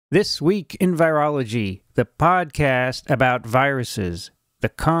This Week in Virology, the podcast about viruses, the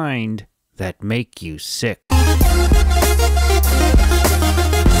kind that make you sick.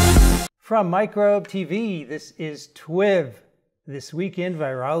 From Microbe TV, this is TWiV, This Week in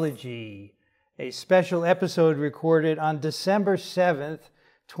Virology, a special episode recorded on December 7th,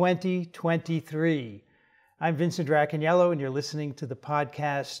 2023. I'm Vincent Racaniello, and you're listening to the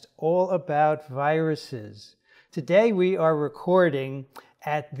podcast all about viruses. Today we are recording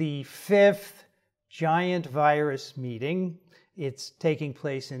at the 5th Giant Virus Meeting. It's taking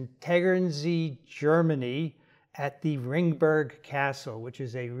place in Tegernsee, Germany, at the Ringberg Castle, which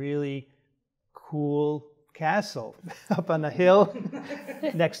is a really cool castle up on a hill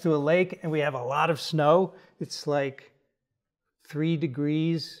next to a lake, and we have a lot of snow. It's like 3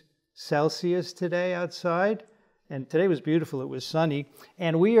 degrees Celsius today outside, and today was beautiful. It was sunny,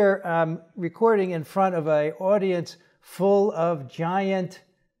 and we are recording in front of an audience full of giant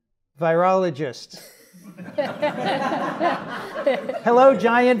virologists. Hello,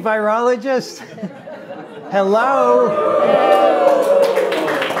 giant virologists. Hello.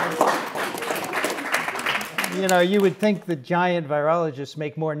 You know, you would think the giant virologists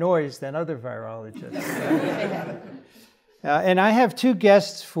make more noise than other virologists. And I have 2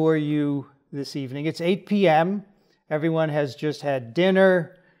 guests for you this evening. It's 8 p.m. Everyone has just had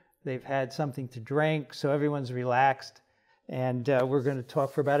dinner. They've had something to drink, so everyone's relaxed. And we're going to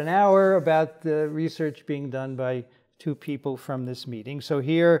talk for about an hour about the research being done by 2 people from this meeting. So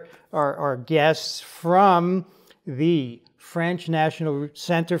here are our guests from the French National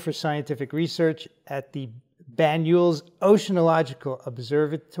Center for Scientific Research at the Banyuls Oceanological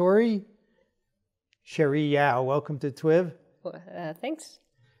Observatory. Sheree Yao, welcome to TWiV. Thanks.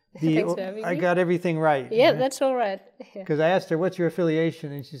 Thanks for having me. I got everything right. Yeah, that's all right. Because I asked her, what's your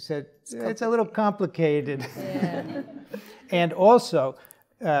affiliation? And she said, it's a little complicated. Yeah. And also,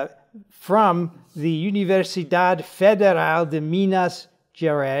 from the Universidad Federal de Minas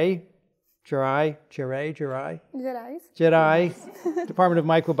Gerais, Department of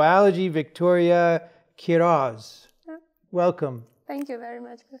Microbiology, Victoria Queiroz. Welcome. Thank you very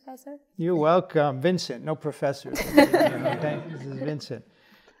much, Professor. You're welcome. Vincent, no professor. Okay? This is Vincent.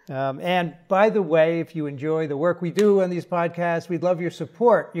 And by the way, if you enjoy the work we do on these podcasts, we'd love your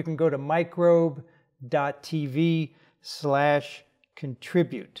support. You can go to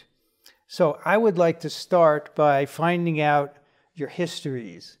microbe.tv/contribute. So I would like to start by finding out your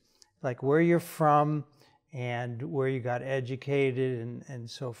histories, like where you're from and where you got educated and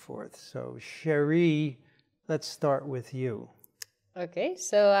so forth. So Sheree, let's start with you. Okay,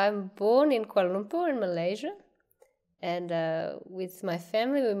 so I'm born in Kuala Lumpur in Malaysia. And with my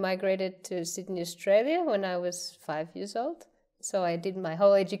family, we migrated to Sydney, Australia when I was 5 years old. So I did my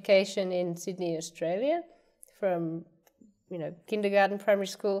whole education in Sydney, Australia, from kindergarten, primary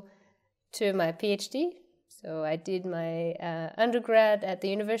school, to my PhD. So I did my undergrad at the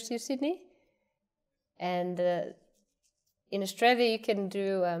University of Sydney. And in Australia, you can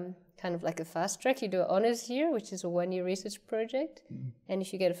do kind of like a fast track. You do an honours year, which is a 1-year research project. And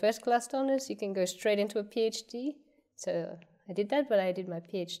if you get a first-class honours, you can go straight into a PhD. So I did that, but I did my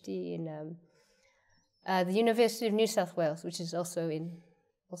PhD in the University of New South Wales, which is also in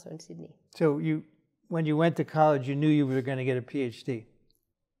Sydney. So when you went to college, you knew you were going to get a PhD?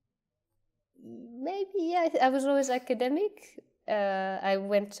 Maybe, yeah. I was always academic. I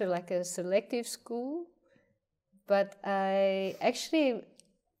went to like a selective school, but I actually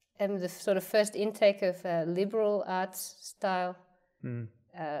am the sort of first intake of a liberal arts style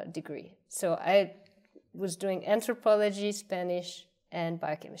degree. So I was doing anthropology, Spanish, and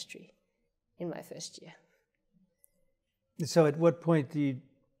biochemistry in my first year. So at what point did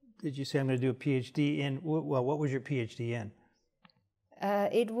you say, I'm going to do a PhD in, well, what was your PhD in?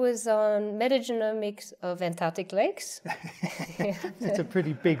 It was on metagenomics of Antarctic lakes. It's a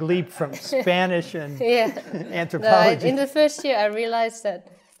pretty big leap from Spanish and anthropology. No, in the first year, I realized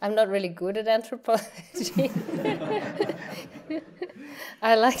that I'm not really good at anthropology.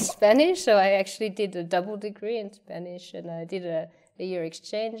 I like Spanish, so I actually did a double degree in Spanish, and I did a year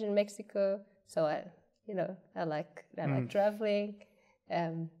exchange in Mexico. So I like traveling.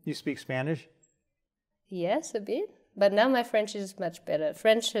 You speak Spanish? Yes, a bit. But now my French is much better.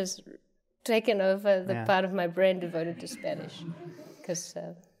 French has taken over the part of my brain devoted to Spanish. Because,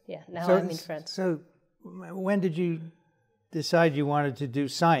 now I'm in France. So when did you decide you wanted to do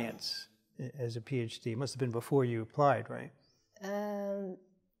science as a PhD? It must have been before you applied, right?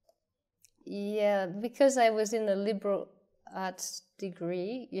 Yeah, because I was in a liberal arts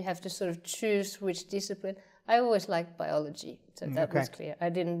degree, you have to sort of choose which discipline. I always liked biology, so that was clear.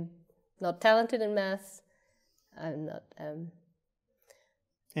 Not talented in math. I'm not.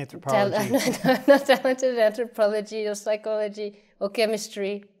 Anthropology. Not talented in anthropology or psychology or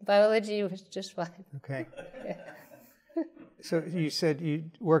chemistry. Biology was just fine. Okay. Yeah. So you said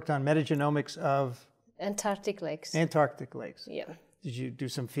you worked on metagenomics of Antarctic lakes. Antarctic lakes. Yeah. Did you do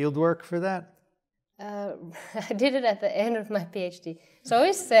some field work for that? I did it at the end of my PhD. So I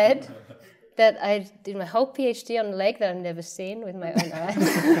always said that I did my whole PhD on a lake that I've never seen with my own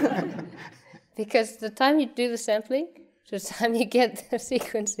eyes. Because the time you do the sampling to the time you get the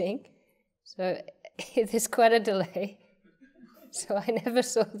sequencing, so there's quite a delay. So I never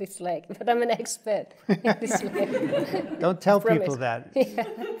saw this lake, but I'm an expert in this lake. Don't tell people that.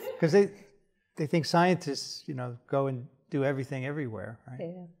 Because they think scientists, go and do everything everywhere, right?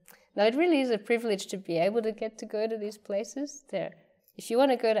 Yeah. No, it really is a privilege to be able to get to go to these places. If you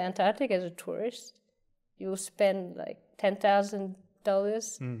want to go to Antarctica as a tourist, you will spend like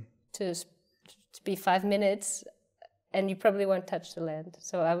 $10,000 to be 5 minutes, and you probably won't touch the land.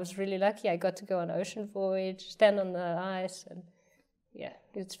 So I was really lucky. I got to go on an ocean voyage, stand on the ice, and yeah,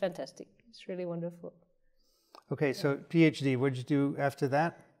 it's fantastic. It's really wonderful. Okay, so PhD, what did you do after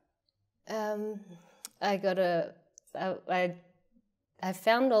that? I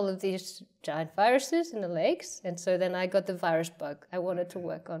found all of these giant viruses in the lakes, and so then I got the virus bug. I wanted to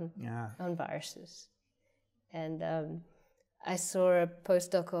work on viruses. And I saw a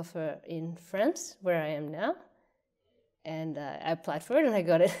postdoc offer in France, where I am now, and I applied for it and I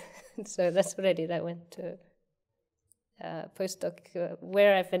got it. So that's what I did. I went to postdoc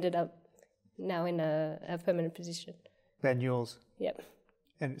where I've ended up now in a permanent position. Van Newell's. Yep.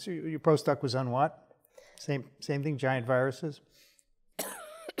 And so your postdoc was on what? Same thing, giant viruses?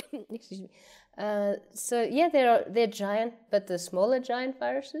 Excuse me. So yeah, they're giant, but the smaller giant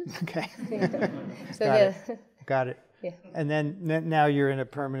viruses. Okay. So Got it. Yeah. And then now you're in a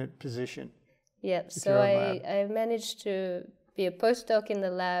permanent position. Yeah. So I managed to be a postdoc in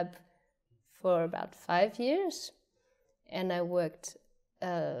the lab for about 5 years, and I worked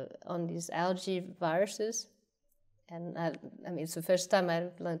on these algae viruses. And I mean, it's the first time I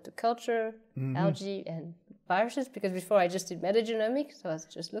learned to culture algae and viruses, because before I just did metagenomics, so I was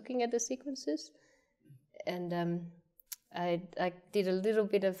just looking at the sequences. And I did a little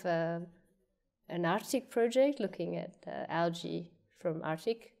bit of an Arctic project looking at algae from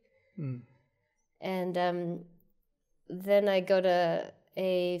Arctic. And then I got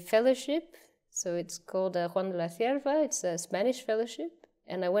a fellowship, so it's called Juan de la Cierva. It's a Spanish fellowship,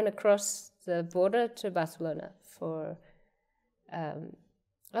 and I went across the border to Barcelona for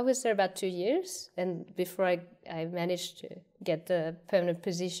I was there about 2 years, and before I managed to get the permanent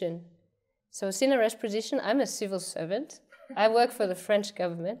position. So CNRS position, I'm a civil servant. I work for the French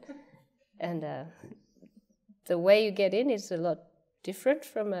government, and the way you get in is a lot different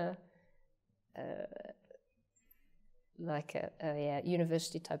from a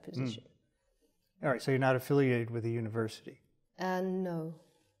university type position. All right, so you're not affiliated with a university? No.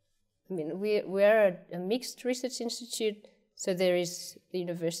 I mean, we are a mixed research institute, so there is the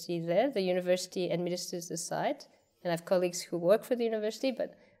university there. The university administers the site, and I have colleagues who work for the university,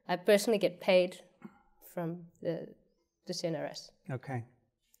 but I personally get paid from the CNRS. Okay.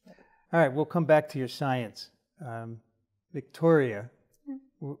 All right, we'll come back to your science. Victoria,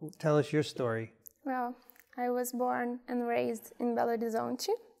 tell us your story. Well, I was born and raised in Belo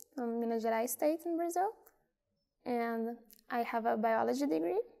Horizonte, Minas Gerais state in Brazil, and I have a biology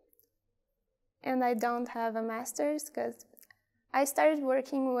degree. And I don't have a master's because I started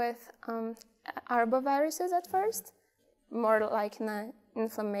working with arboviruses at first, more like in an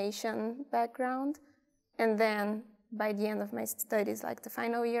inflammation background. And then by the end of my studies, like the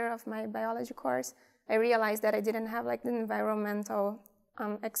final year of my biology course, I realized that I didn't have like the environmental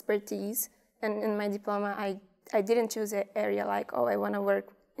expertise. And in my diploma, I didn't choose an area like, oh, I want to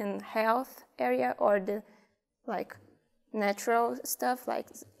work in health area or the like natural stuff like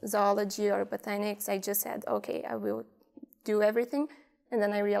zoology or botanics. I just said, okay, I will do everything. And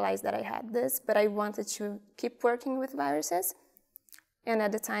then I realized that I had this, but I wanted to keep working with viruses. And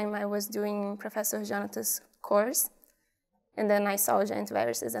at the time I was doing Professor Jonathan's course. And then I saw giant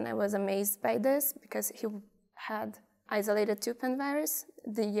viruses and I was amazed by this because he had isolated 2 panvirus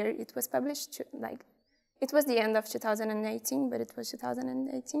the year it was published. Like, it was the end of 2018, but it was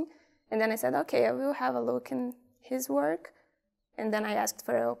 2018. And then I said, okay, I will have a look in his work. And then I asked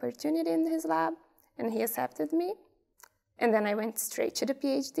for an opportunity in his lab, and he accepted me. And then I went straight to the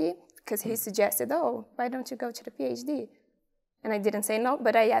PhD because he suggested, oh, why don't you go to the PhD? And I didn't say no,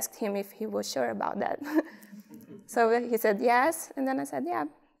 but I asked him if he was sure about that. So he said yes, and then I said, yeah,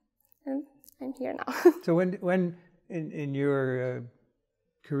 and I'm here now. So when in your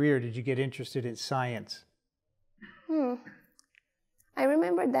career did you get interested in science? I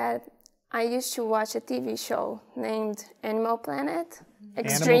remember that I used to watch a TV show named Animal Planet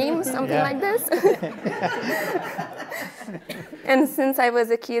Extreme, something like this. And since I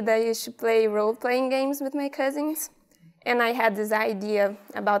was a kid, I used to play role-playing games with my cousins. And I had this idea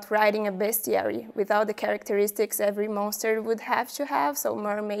about writing a bestiary with all the characteristics every monster would have to have. So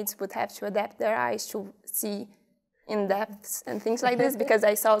mermaids would have to adapt their eyes to see in depths and things like this, because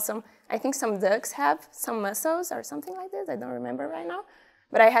I saw I think some ducks have some muscles or something like this. I don't remember right now.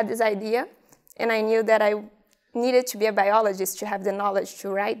 But I had this idea, and I knew that I needed to be a biologist to have the knowledge to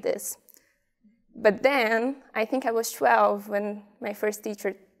write this. But then, I think I was 12 when my first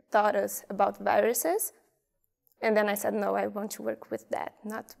teacher taught us about viruses. And then I said, no, I want to work with that,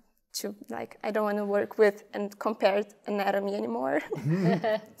 not to, I don't want to work with and compare anatomy anymore.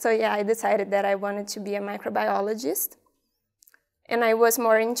 So yeah, I decided that I wanted to be a microbiologist. And I was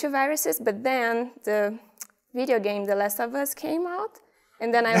more into viruses, but then the video game The Last of Us came out.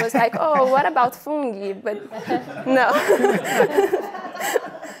 And then I was like, oh, what about fungi? But no.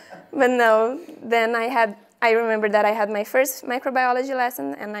 But no, then I remember that I had my first microbiology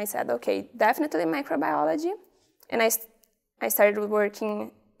lesson, and I said, okay, definitely microbiology. And I started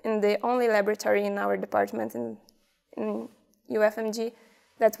working in the only laboratory in our department in UFMG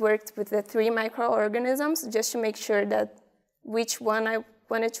that worked with the 3 microorganisms, just to make sure that which one I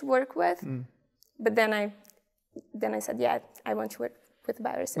wanted to work with. But then I said, yeah, I want to work with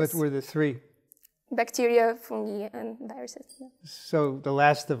viruses. What were the 3? Bacteria, fungi, and viruses. Yeah. So The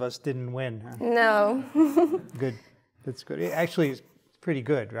Last of Us didn't win, huh? No. Good. That's good. Actually, it's pretty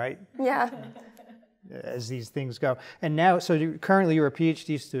good, right? Yeah. As these things go. And now, so currently you're a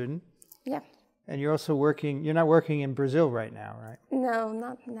PhD student. Yeah. And you're also working, you're not working in Brazil right now, right? No,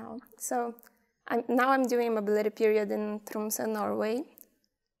 not now. So now I'm doing a mobility period in Tromsø, Norway.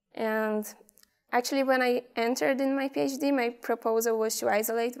 And actually, when I entered in my PhD, my proposal was to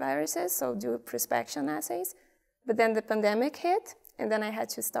isolate viruses, so do prospection assays. But then the pandemic hit, and then I had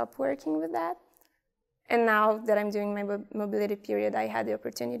to stop working with that. And now that I'm doing my mobility period, I had the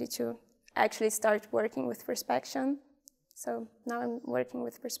opportunity to actually start working with prospection. So now I'm working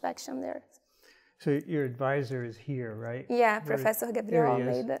with prospection there. So your advisor is here, right? Yeah, Professor Gabriel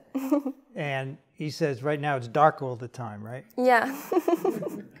Almeida. And he says right now it's dark all the time, right? Yeah,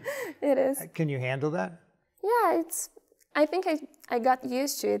 it is. Can you handle that? Yeah, I think I got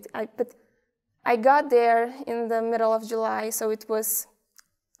used to it. But I got there in the middle of July, so it was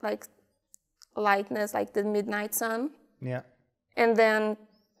like lightness, like the midnight sun. Yeah. And then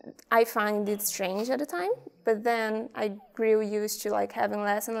I find it strange at the time, but then I grew used to like having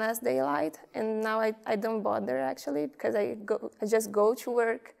less and less daylight, and now I don't bother actually, because I just go to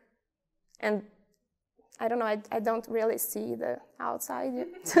work, and I don't know, I don't really see the outside.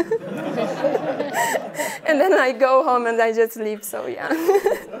 And then I go home and I just leave, so yeah.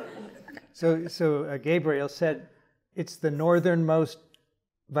 So Gabriel said it's the northernmost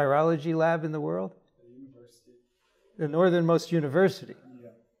virology lab in the world? University. The northernmost university?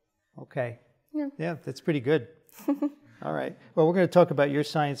 Okay. Yeah. Yeah, that's pretty good. All right. Well, we're going to talk about your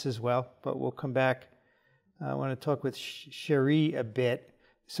science as well, but we'll come back. I want to talk with Sheree a bit.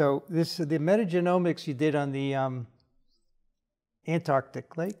 So the metagenomics you did on the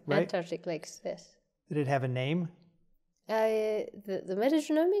Antarctic lake, right? Antarctic lakes, yes. Did it have a name? The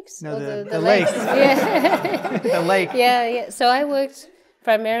metagenomics? No, or the lake. Yeah. The lake. Yeah. So I worked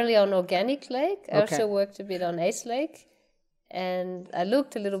primarily on organic lake. I Okay. also worked a bit on Ace Lake. And I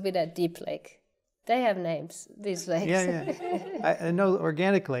looked a little bit at Deep Lake. They have names, these lakes. Yeah. I know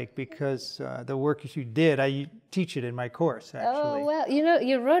organic lake because the work you did, I teach it in my course, actually. Oh, well,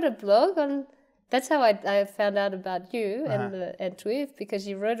 you wrote a blog on... That's how I found out about you and TWiV, because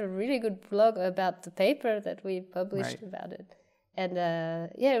you wrote a really good blog about the paper that we published about it. And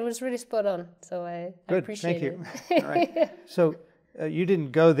yeah, it was really spot on, so I appreciate it. Thank you. All right. So you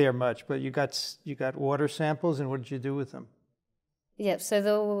didn't go there much, but you got water samples, and what did you do with them? Yeah,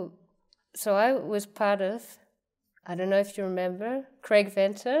 so I was part of, I don't know if you remember, Craig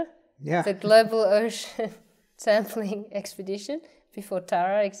Venter, the Global Ocean Sampling Expedition. Before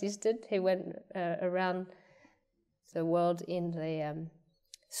Tara existed, he went around the world in the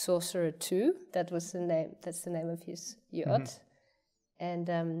Sorcerer 2. That's the name of his yacht. Mm-hmm.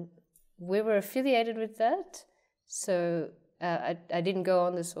 And we were affiliated with that. So I didn't go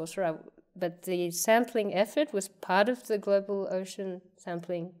on the Sorcerer, but the sampling effort was part of the Global Ocean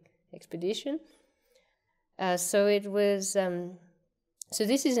Sampling Expedition. So it was, so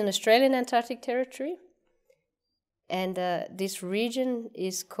this is in Australian Antarctic Territory. And this region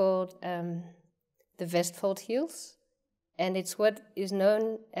is called the Westfold Hills. And it's what is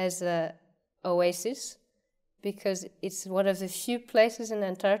known as an oasis, because it's one of the few places in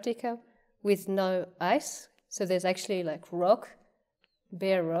Antarctica with no ice. So there's actually like rock,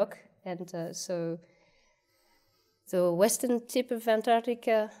 bare rock. And so the western tip of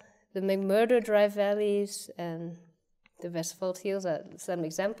Antarctica, the McMurdo Dry Valleys, and the Westfold Hills are some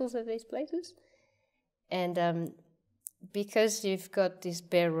examples of these places. And because you've got this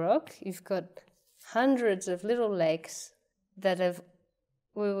bare rock, you've got hundreds of little lakes that have,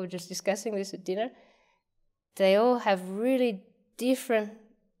 we were just discussing this at dinner, they all have really different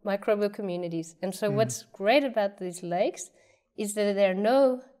microbial communities. And so what's great about these lakes is that there are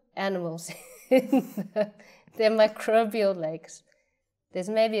no animals in they're microbial lakes. There's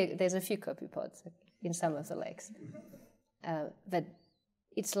a few copepods in some of the lakes. But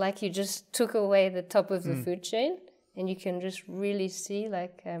it's like you just took away the top of the food chain, and you can just really see,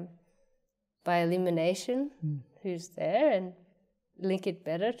 like, by elimination, who's there, and link it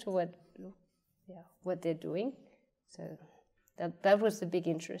better to what they're doing. So that was the big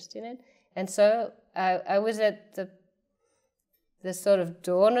interest in it. And so I was at the sort of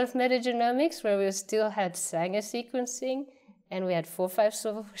dawn of metagenomics, where we still had Sanger sequencing, and we had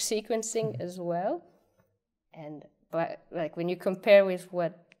 4-5 sequencing as well. And like when you compare with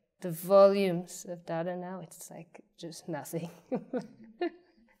what the volumes of data now, it's like just nothing.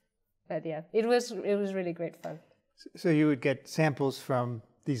 But yeah, it was really great fun. So you would get samples from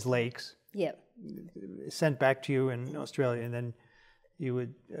these lakes, sent back to you in Australia, and then you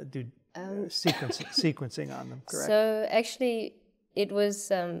would do sequencing on them, correct? So actually, it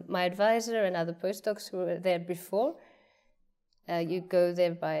was my advisor and other postdocs who were there before. You go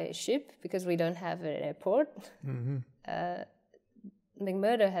there by ship because we don't have an airport.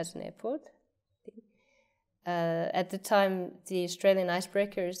 McMurdo has an airport. At the time, the Australian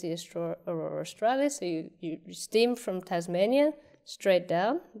icebreaker is the Aurora Australis, so you steam from Tasmania straight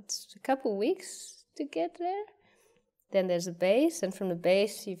down. It's a couple of weeks to get there. Then there's a base, and from the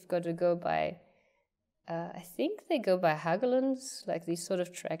base you've got to go by, I think they go by Hagelunds, like these sort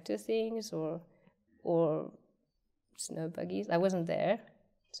of tractor things, or snow buggies. I wasn't there.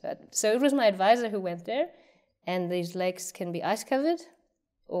 So it was my advisor who went there, and these lakes can be ice-covered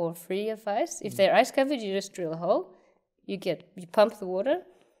or free of ice. If they're ice-covered, you just drill a hole. You pump the water,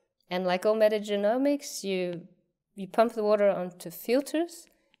 and like all metagenomics, you pump the water onto filters,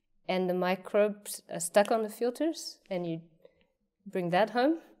 and the microbes are stuck on the filters, and you bring that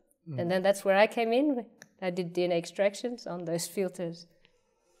home. And then that's where I came in. I did DNA extractions on those filters.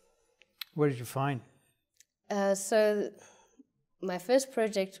 What did you find? So my first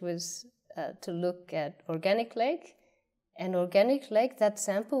project was to look at organic lake. And organic lake, that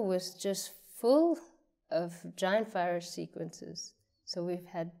sample was just full of giant virus sequences. So we've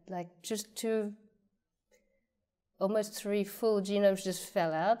had like just almost 3 full genomes just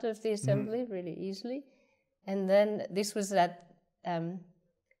fell out of the assembly really easily. And then this was that...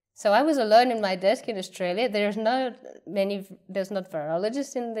 so I was alone in my desk in Australia. There's not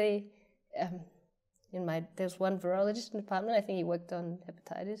virologists in the... there's one virologist in the department. I think he worked on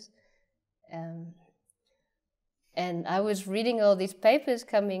hepatitis. And I was reading all these papers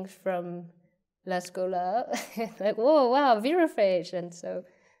coming from La Scola, like, whoa, wow, virophage. And so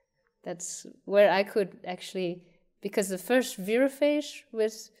that's where I could actually, because the first virophage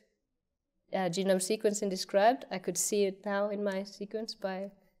was genome sequencing described, I could see it now in my sequence by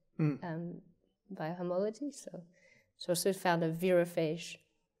homology. So I found a virophage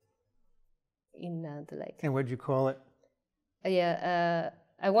in the lake. And what did you call it?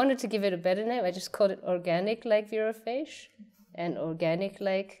 I wanted to give it a better name. I just called it organic lake virophage and organic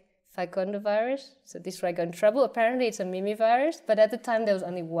lake ficondovirus. So this is where I got in trouble. Apparently it's a mimivirus, but at the time there was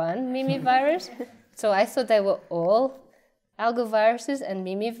only one mimivirus. So I thought they were all algal viruses, and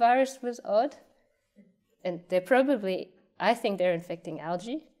mimivirus was odd. And I think they're infecting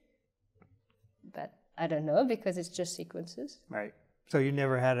algae. But I don't know, because it's just sequences. Right. So you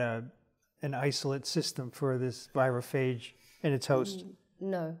never had an isolate system for this virophage and its host?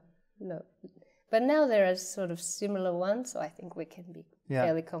 No. But now there are sort of similar ones, so I think we can be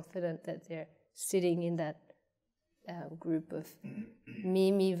fairly confident that they're sitting in that group of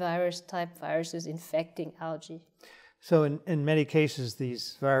mimivirus type viruses infecting algae. So in many cases,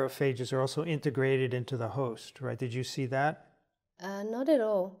 these virophages are also integrated into the host, right? Did you see that? Not at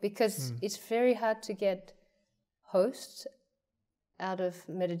all, because it's very hard to get hosts out of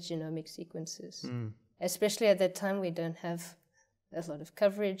metagenomic sequences. Especially at that time, we don't have a lot of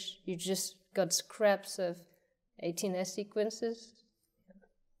coverage. You just got scraps of 18S sequences.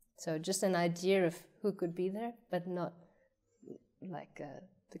 So just an idea of who could be there, but not like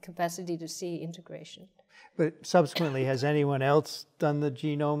the capacity to see integration. But subsequently, has anyone else done the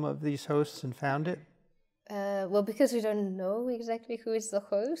genome of these hosts and found it? Well, because we don't know exactly who is the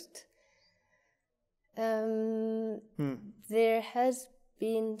host, there has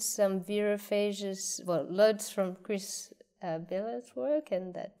been some virophages, well, loads from Chris Bella's work,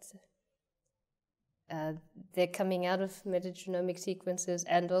 and that they're coming out of metagenomic sequences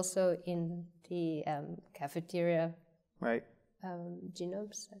and also in the cafeteria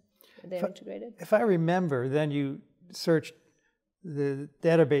genomes. They're integrated. If I remember, then you searched the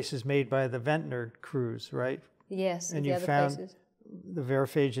databases made by the Ventnor crews, right? Yes, and the you other found places. The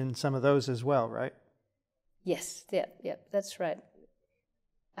virophage in some of those as well, right? Yes, yeah, that's right.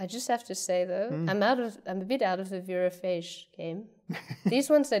 I just have to say though, I'm a bit out of the virophage game. These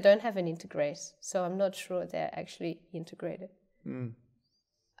ones, they don't have an integrase, so I'm not sure they're actually integrated.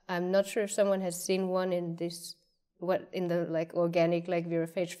 I'm not sure if someone has seen one in this, in the like organic like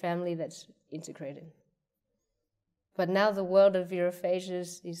virophage family that's integrated. But now the world of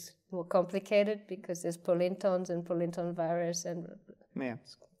virophages is more complicated because there's polintons and polinton virus and. Yeah,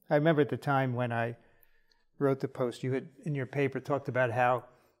 I remember at the time when I wrote the post, you had in your paper talked about how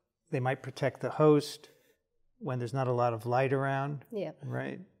they might protect the host when there's not a lot of light around. Yeah.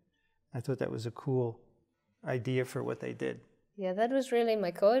 Right. I thought that was a cool idea for what they did. Yeah, that was really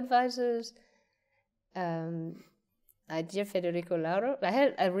my co-advisor's idea, Federico Lauro. I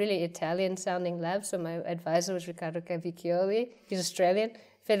had a really Italian-sounding lab, so my advisor was Riccardo Cavicchioli. He's Australian.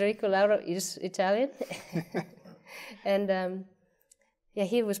 Federico Lauro is Italian. And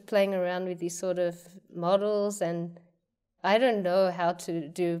he was playing around with these sort of models, and I don't know how to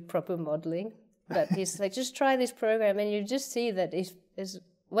do proper modeling, but he's like, just try this program, and you just see that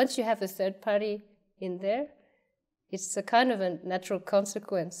once you have a third party in there, it's a kind of a natural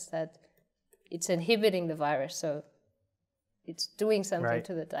consequence that it's inhibiting the virus, so it's doing something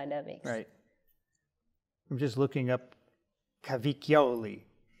to the dynamics. Right. I'm just looking up Cavicchioli.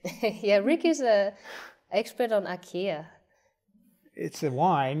 Yeah, Rick is an expert on Achaea. It's a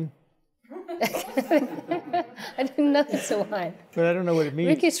wine. I didn't know it's a wine. But I don't know what it means.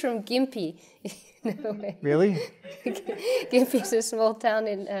 Rick is from Gympie. Really? Gympie is a small town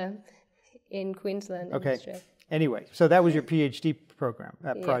in Queensland. Okay. In Australia. Anyway, so that was your PhD program,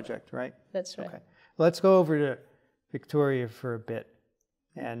 project, right? That's right. Okay. Let's go over to Victoria for a bit.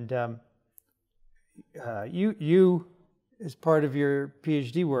 And you, as part of your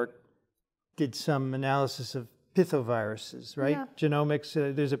PhD work, did some analysis of pithoviruses, right? Yeah. Genomics.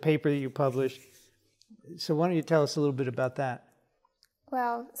 There's a paper that you published. So why don't you tell us a little bit about that?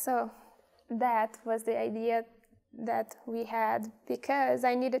 Well, so that was the idea that we had because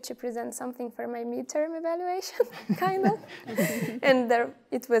I needed to present something for my midterm evaluation, kind of. And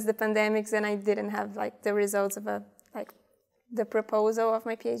it was the pandemics, and I didn't have like the results of the proposal of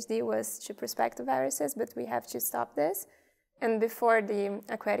my PhD was to prospect viruses, but we have to stop this. And before the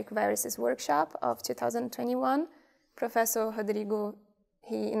aquatic viruses workshop of 2021, Professor Rodrigo,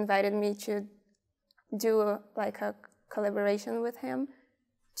 he invited me to do a collaboration with him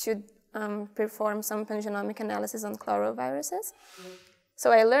to perform some pangenomic analysis on chloroviruses.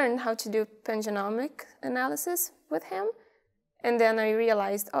 So I learned how to do pangenomic analysis with him, and then I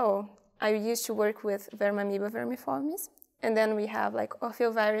realized, I used to work with Vermamoeba vermiformis, and then we have like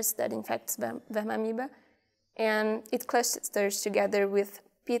ophiovirus that infects Vermamoeba, and it clusters together with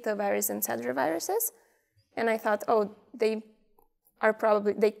pithovirus and cedroviruses, and I thought, they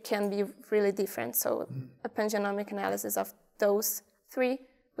can be really different, so a pangenomic analysis of those three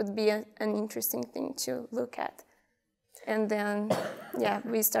would be an interesting thing to look at. And then,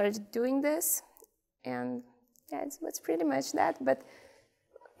 we started doing this, and it was pretty much that. But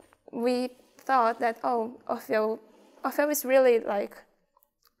we thought that, Ophio is really like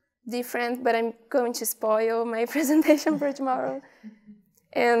different, but I'm going to spoil my presentation for tomorrow.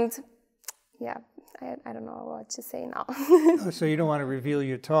 And I don't know what to say now. So you don't want to reveal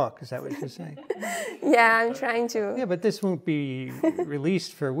your talk, is that what you're saying? Yeah, I'm trying to. Yeah, but this won't be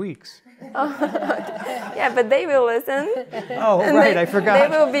released for weeks. Yeah, but they will listen. Oh, right, I forgot.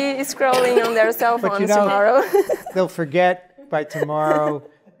 They will be scrolling on their cell phones tomorrow. They'll forget by tomorrow,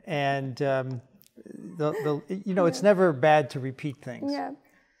 and it's never bad to repeat things. Yeah.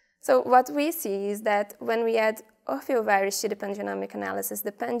 So what we see is that when we add ophiovirus to the pangenomic analysis,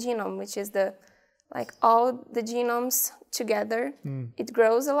 the pangenome, which is all the genomes together, it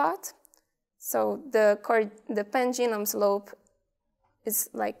grows a lot. So the pangenome slope is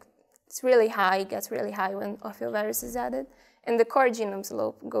it's really high, gets really high when ophiovirus is added, and the core genome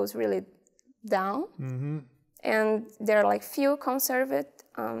slope goes really down. Mm-hmm. And there are few conserved.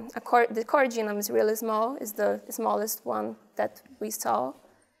 The core genome is really small, is the smallest one that we saw.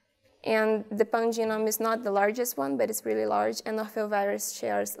 And the pangenome is not the largest one, but it's really large, and ophiovirus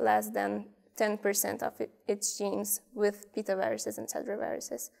shares less than 10% of its genes with pithoviruses and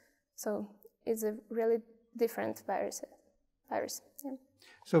tetraviruses. So it's a really different virus. Yeah.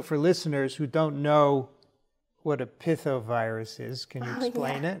 So for listeners who don't know what a pithovirus is, can you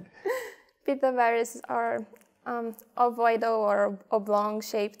explain it? Pithoviruses are ovoidal or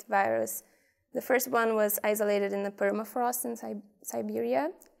oblong-shaped virus. The first one was isolated in the permafrost in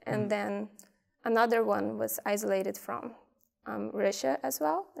Siberia, and then another one was isolated from Russia as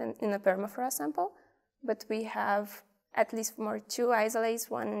well, in a permafrost sample. But we have at least two isolates,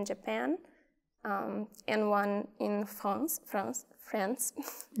 one in Japan and one in France.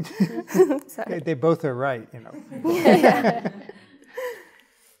 Sorry. They both are right, you know.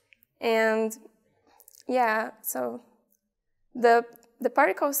 And yeah, so the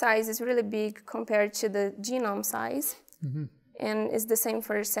particle size is really big compared to the genome size, and it's the same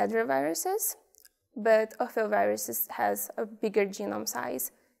for tetraviruses, but ophioviruses has a bigger genome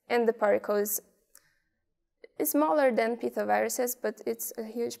size, and the particle is smaller than pithoviruses, but it's a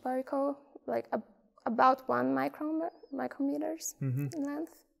huge particle, like about 1 micrometers in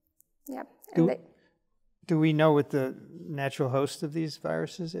length. Yeah. Do we know what the natural host of these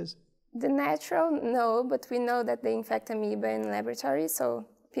viruses is? The natural, no, but we know that they infect amoeba in laboratory. So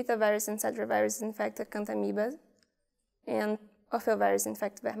pithovirus and tetravirus infect acanthamoebas, and ophiovirus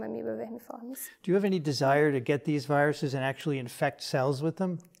infect vermamoeba vermiformis. Do you have any desire to get these viruses and actually infect cells with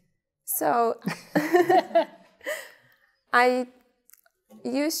them? So I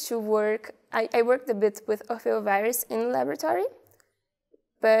used to work, I worked a bit with ophiovirus in laboratory,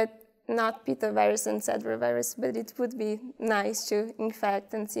 but not pithovirus and tetravirus, but it would be nice to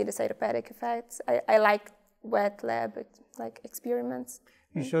infect and see the cytopathic effects. I like wet lab experiments.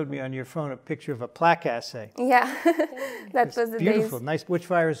 You showed me on your phone a picture of a plaque assay. Yeah, that was the beautiful. days. Nice. Which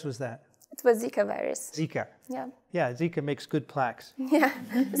virus was that? It was Zika virus. Zika. Yeah. Yeah, Zika makes good plaques. Yeah,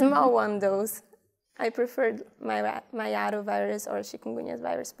 small one those. I preferred my arovirus or chikungunya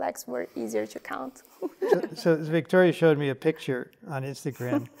virus plaques were easier to count. So Victoria showed me a picture on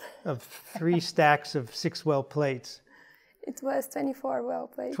Instagram of 3 stacks of 6-well plates. It was 24 well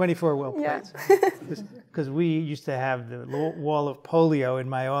plates. 24 well plates. Because we used to have the wall of polio in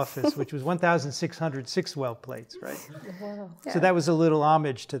my office, which was 1,600 6-well plates, right? Wow. So that was a little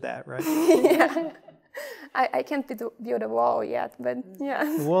homage to that, right? Yeah. I can't build a wall yet, but yeah.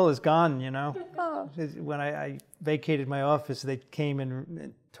 The wall is gone, you know. Oh. When I vacated my office, they came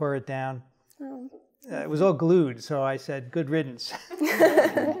and tore it down. Oh. It was all glued, so I said, good riddance.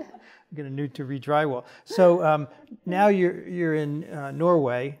 I'm going to need to re-drywall. So now you're in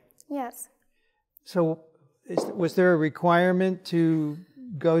Norway. Yes. So was there a requirement to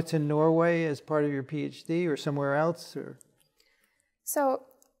go to Norway as part of your PhD or somewhere else? Or? So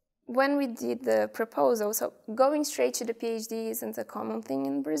when we did the proposal, so going straight to the PhD isn't a common thing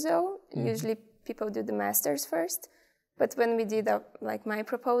in Brazil. Usually people do the master's first. But when we did my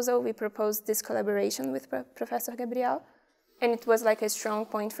proposal, we proposed this collaboration with Professor Gabriel. And it was like a strong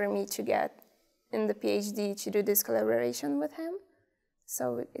point for me to get in the PhD to do this collaboration with him.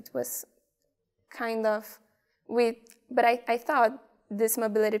 So it was kind of, but I thought this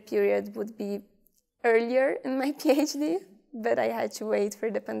mobility period would be earlier in my PhD, but I had to wait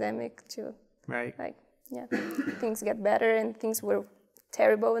for the pandemic to, things get better, and things were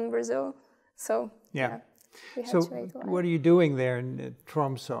terrible in Brazil. So, yeah. We had to wait a while. What are you doing there in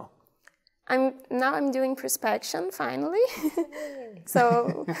Tromsø? I'm doing prospection finally.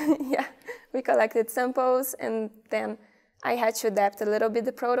 So yeah, we collected samples, and then I had to adapt a little bit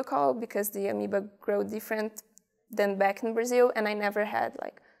the protocol because the amoeba grow different than back in Brazil, and I never had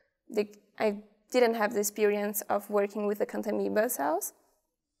I didn't have the experience of working with the acanthamoeba cells,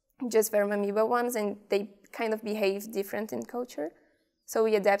 just vermamoeba ones, and they kind of behave different in culture. So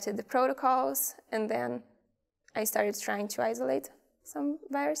we adapted the protocols, and then I started trying to isolate some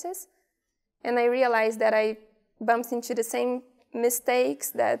viruses. And I realized that I bumped into the same mistakes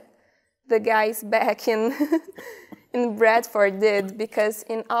that the guys back in Bradford did, because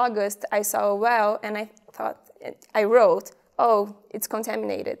in August I saw a well and I wrote, oh, it's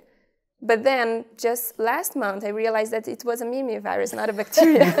contaminated. But then just last month I realized that it was a mimivirus, not a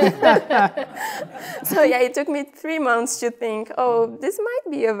bacteria. So yeah, it took me 3 months to think, oh, this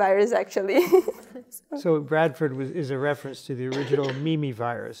might be a virus actually. So Bradford is a reference to the original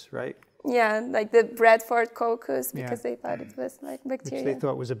mimivirus, right? Yeah, like the Bradford coccus, because they thought it was like bacteria. Which they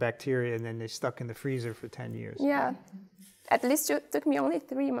thought was a bacteria, and then they stuck in the freezer for 10 years. Yeah, at least it took me only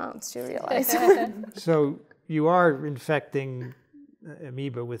 3 months to realize. So you are infecting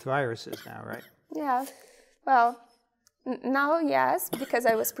amoeba with viruses now, right? Yeah, well, now yes, because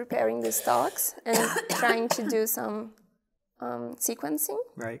I was preparing these talks and trying to do some sequencing.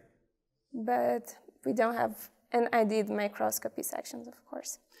 Right. but we don't have, and I did microscopy sections, of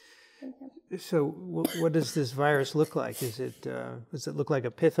course. So what does this virus look like? Does it look like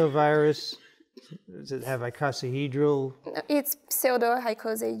a pithovirus? Does it have icosahedral? It's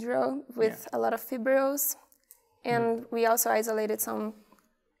pseudo-icosahedral with a lot of fibrils. And we also isolated some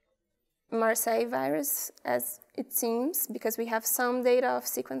Marseille virus, as it seems, because we have some data of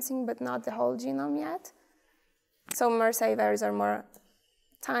sequencing, but not the whole genome yet. So Marseille virus are more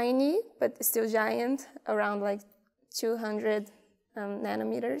tiny, but still giant, around like 200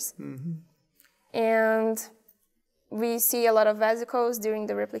 nanometers. And we see a lot of vesicles during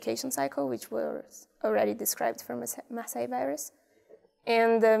the replication cycle, which was already described for Marseille virus.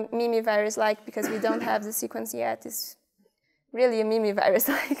 And the Mimi virus-like, because we don't have the sequence yet, is really a Mimi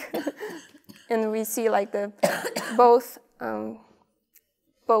virus-like. And we see like the both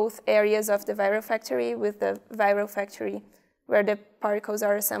areas of the viral factory, with the viral factory where the particles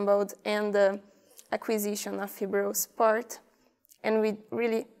are assembled and the acquisition of fibrils part. And we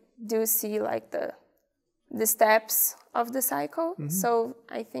really do see like the steps of the cycle. So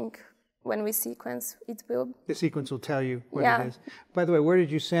I think when we sequence, it will... The sequence will tell you what it is. By the way, where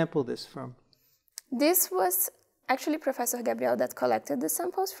did you sample this from? This was actually Professor Gabriel that collected the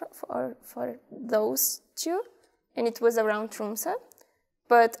samples for those two, and it was around Tromsø.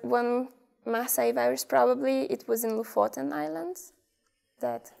 But one Marseille virus, probably, it was in Lofoten Islands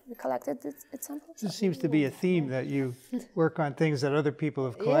that we collected its samples. There seems to be a theme that you work on things that other people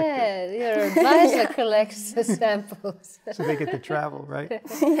have collected. Yeah, your advisor collects the samples. So they get to travel, right?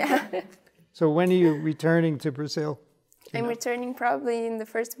 Yeah. So when are you returning to Brazil? I'm returning probably in the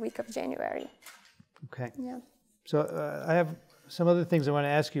first week of January. Okay. Yeah. So I have some other things I want to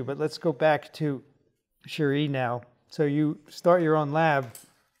ask you, but let's go back to Sheree now. So you start your own lab,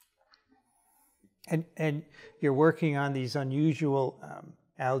 and you're working on these unusual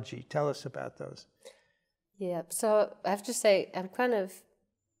algae. Tell us about those. Yeah, so I have to say, I'm kind of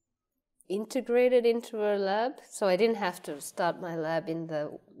integrated into a lab, so I didn't have to start my lab in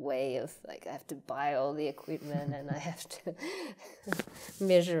the way of, like, I have to buy all the equipment and I have to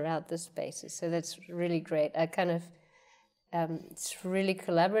measure out the spaces. So that's really great. I kind of, it's a really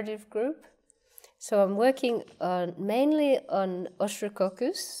collaborative group. So I'm working mainly on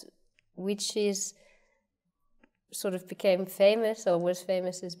Ostracoccus, which is sort of became famous, or was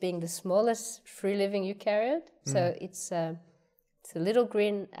famous as being the smallest free-living eukaryote. So it's a little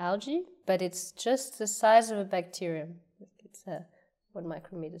green algae, but it's just the size of a bacterium. It's a 1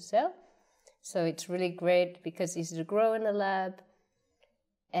 micrometer cell. So it's really great because it's easy to grow in the lab,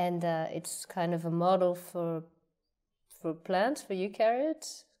 and it's kind of a model for plants, for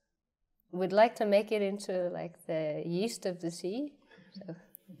eukaryotes. We'd like to make it into like the yeast of the sea. So.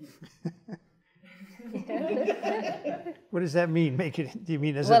 What does that mean? Make it? Do you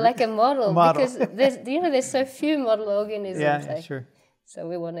mean as like a model? A model. Because there's so few model organisms. Yeah, sure. So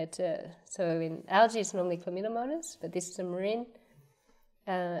we wanted to. So in algae, it's normally Chlamydomonas, but this is a marine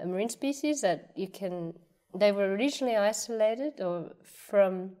species that you can. They were originally isolated or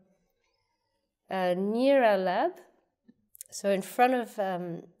from near our lab. So in front of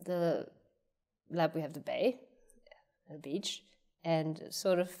the lab, we have the bay, the beach, and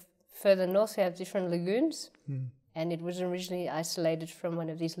sort of further north, we have different lagoons, and it was originally isolated from one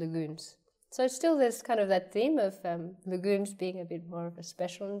of these lagoons. So still there's kind of that theme of lagoons being a bit more of a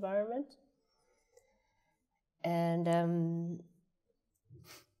special environment. And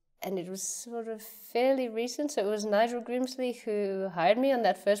it was sort of fairly recent, so it was Nigel Grimsley who hired me on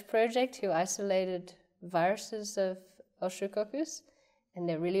that first project, who isolated viruses of Ostracoccus, and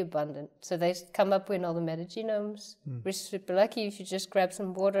they're really abundant. So they come up with all the metagenomes. We're super lucky if you just grab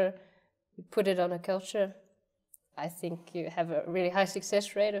some water, you put it on a culture. I think you have a really high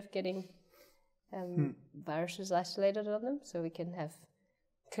success rate of getting viruses isolated on them. So we can have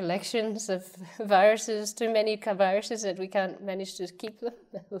collections of viruses, too many viruses that we can't manage to keep them.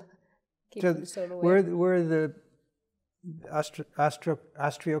 Them sort of where are the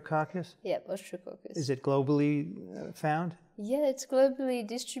Ostracoccus? Yeah, Ostracoccus. Is it globally found? Yeah, it's globally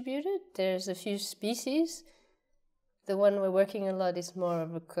distributed. There's a few species. The one we're working a lot is more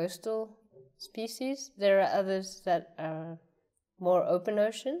of a coastal species. There are others that are more open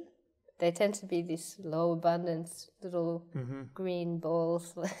ocean. They tend to be these low abundance little green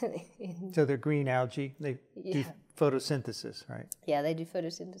balls. So they're green algae. They do photosynthesis, right? Yeah, they do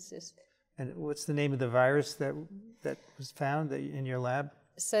photosynthesis. And what's the name of the virus that was found in your lab?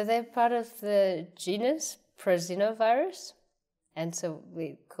 So they're part of the genus Prozinovirus, and so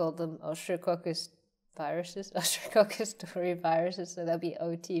we call them Ostracoccus viruses, Ostracoccus viruses. So they'll be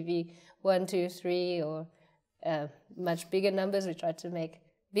OTV 1, 2, 3, or much bigger numbers. We try to make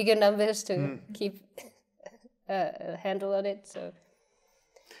bigger numbers to keep a handle on it.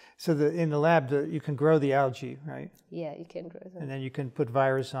 So in the lab, you can grow the algae, right? Yeah, you can grow them. And then you can put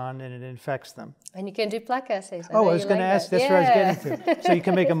virus on and it infects them. And you can do plaque assays. I was going to ask, that's what I was getting to. So you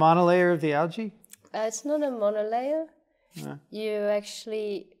can make a monolayer of the algae? It's not a monolayer. You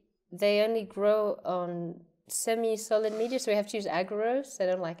actually, they only grow on semi-solid media, so you have to use agarose. They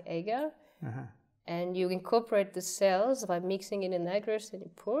don't like agar. And you incorporate the cells by mixing it in agarose and you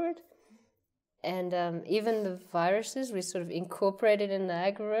pour it. And even the viruses, we sort of incorporate it in the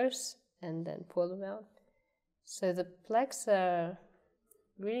agarose and then pour them out. So the plaques are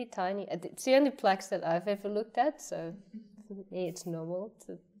really tiny. It's the only plaques that I've ever looked at, so for me it's normal.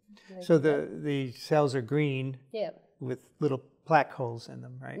 So the cells are green with little plaque holes in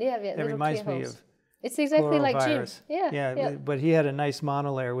them, right? Yeah, That reminds me of it's exactly like Jim. Yeah, but he had a nice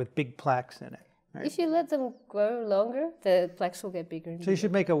monolayer with big plaques in it. Right? If you let them grow longer, the plaques will get bigger and bigger. So you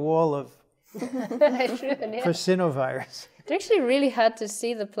should make a wall of carcinovirus. They're actually really hard to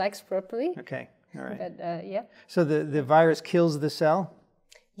see the plaques properly. Okay, all right. But So the virus kills the cell?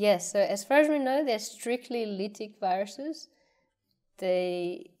 Yes, so as far as we know, they're strictly lytic viruses.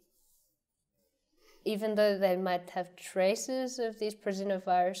 Even though they might have traces of these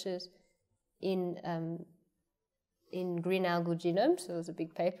carcinoviruses in green algal genomes, so there's a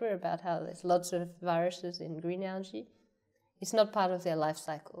big paper about how there's lots of viruses in green algae. It's not part of their life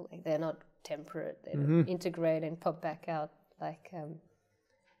cycle. Like they're not temperate. They don't integrate and pop back out like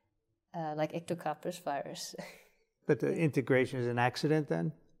Ectocarpus virus. But the integration is an accident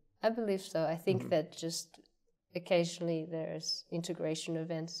then? I believe so. I think that just occasionally there's integration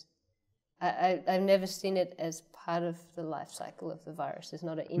events. I've never seen it as part of the life cycle of the virus. It's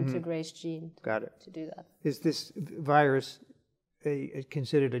not an integrase gene to do that. Is this virus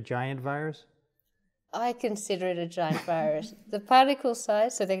considered a giant virus? I consider it a giant virus. The particle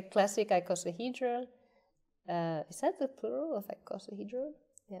size, so the classic icosahedron, is that the plural of icosahedron?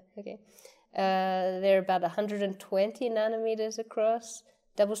 Yeah, okay. They're about 120 nanometers across,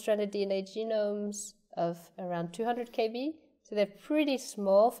 double-stranded DNA genomes of around 200 kb. So they're pretty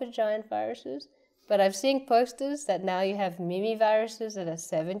small for giant viruses. But I've seen posters that now you have mimiviruses that are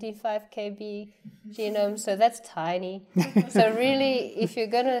 75 kb genomes, so that's tiny. So really, if you're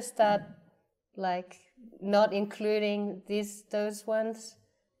going to start like not including those ones,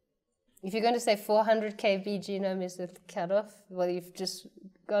 if you're going to say 400 kb genome is the cutoff, well, you've just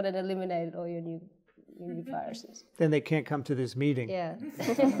got and eliminated all your new viruses. Then they can't come to this meeting. Yeah.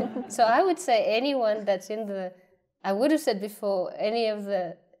 So I would say anyone that's I would have said before, any of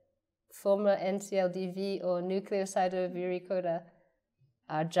the former NCLDV or nucleosidoviricota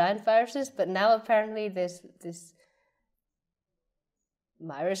are giant viruses, but now apparently there's this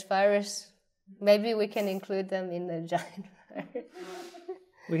virus. Maybe we can include them in the giant virus.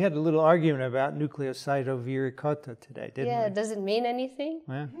 We had a little argument about nucleosidoviricota today, didn't we? Yeah, does it mean anything?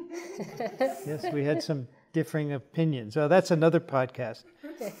 Yeah. Yes, we had some differing opinions. Oh, that's another podcast.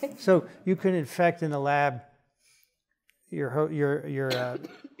 So you can infect in the lab you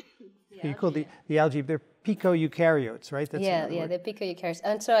call the algae, they're picoeukaryotes, right? That's they're picoeukaryotes.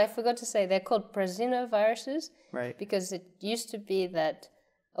 And so I forgot to say, they're called carcinoviruses, right? Because it used to be that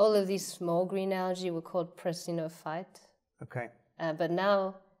all of these small green algae were called carcinophyte. Okay. But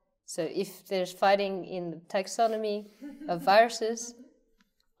now, so if there's fighting in the taxonomy of viruses,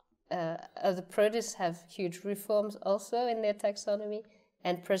 other protists have huge reforms also in their taxonomy,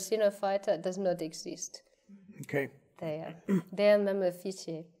 and carcinophyta does not exist. Okay. They are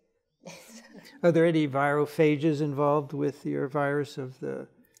mammophytae. Are there any virophages involved with your virus of the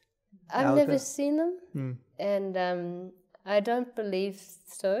I've never seen them, and I don't believe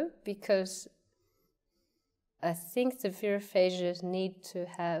so, because I think the virophages need to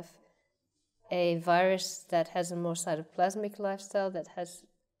have a virus that has a more cytoplasmic lifestyle, that has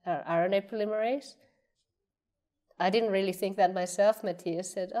RNA polymerase. I didn't really think that myself.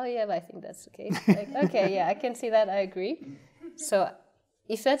 Matthias said, oh yeah, but I think that's the case. Like, okay, yeah, I can see that, I agree. So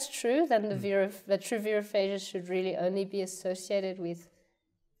if that's true, then the true virophages should really only be associated with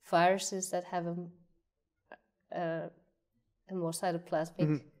viruses that have a more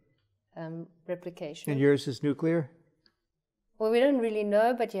cytoplasmic replication. And yours is nuclear? Well, we don't really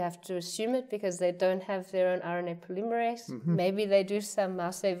know, but you have to assume it because they don't have their own RNA polymerase. Maybe they do some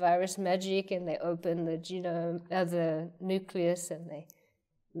mouse virus magic and they open the genome, the nucleus, and they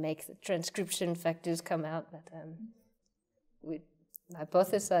make the transcription factors come out. But we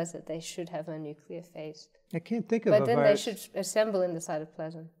hypothesize that they should have a nuclear phase. I can't think of a virus. But then they should assemble in the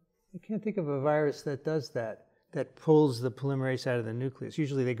cytoplasm. I can't think of a virus that does that pulls the polymerase out of the nucleus.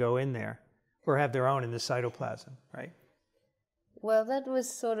 Usually they go in there or have their own in the cytoplasm, right? Well, that was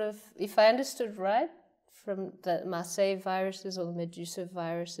sort of, if I understood right, from the Marseille viruses or the Medusa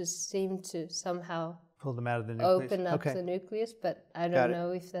viruses seem to somehow pull them out of the nucleus. Open up the nucleus, but I don't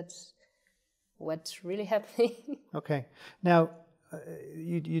know if that's what's really happening. Okay. Now,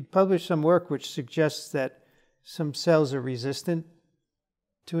 you published some work which suggests that some cells are resistant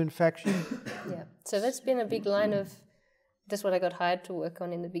to infection. Yeah. So that's been a big line of, that's what I got hired to work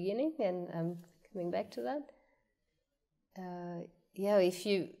on in the beginning, and I'm coming back to that. If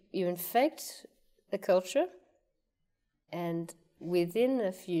you infect the culture, and within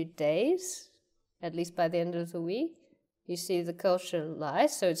a few days, at least by the end of the week, you see the culture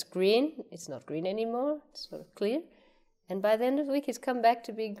lyse, so it's green, it's not green anymore, it's sort of clear, and by the end of the week it's come back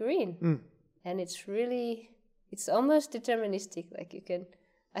to be green. And it's really, it's almost deterministic, like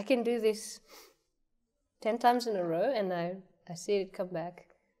I can do this 10 times in a row and I see it come back.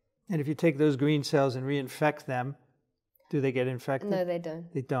 And if you take those green cells and reinfect them, do they get infected? No, they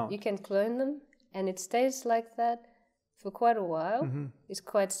don't. They don't. You can clone them, and it stays like that for quite a while. It's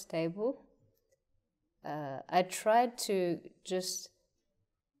quite stable. I tried to just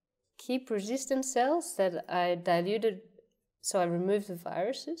keep resistant cells that I diluted, so I removed the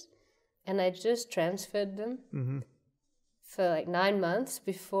viruses, and I just transferred them for like 9 months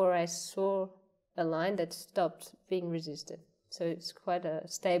before I saw a line that stopped being resistant. So it's quite a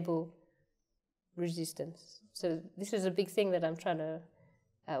stable resistance. So this is a big thing that I'm trying to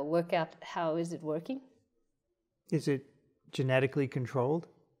work out, how is it working. Is it genetically controlled?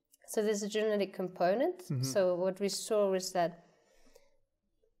 So there's a genetic component. So what we saw was that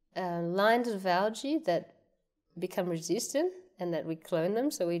lines of algae that become resistant and that we clone them,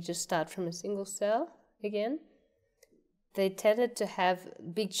 so we just start from a single cell again, they tended to have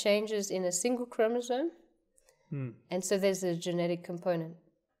big changes in a single chromosome. And so there's a genetic component.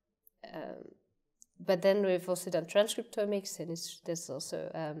 But then we've also done transcriptomics, and there's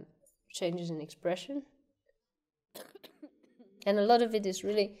also changes in expression. And a lot of it is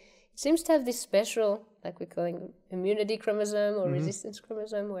really, it seems to have this special, like we're calling immunity chromosome or resistance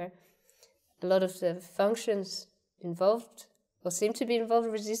chromosome, where a lot of the functions involved, or seem to be involved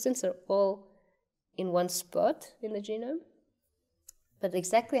in resistance, are all in one spot in the genome. But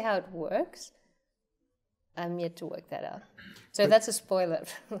exactly how it works, I'm yet to work that out. So that's a spoiler.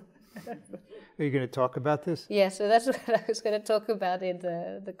 Are you going to talk about this? Yeah, so that's what I was going to talk about in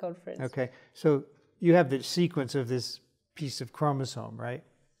the conference. Okay, so you have the sequence of this piece of chromosome, right?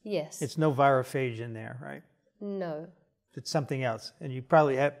 Yes. It's no virophage in there, right? No. It's something else. And you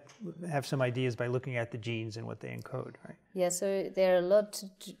probably have some ideas by looking at the genes and what they encode, right? Yeah, so there are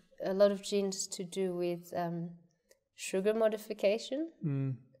a lot of genes to do with sugar modification.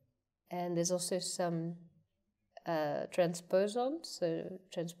 And there's also some transposons, so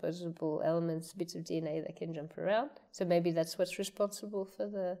transposable elements, bits of DNA that can jump around. So maybe that's what's responsible for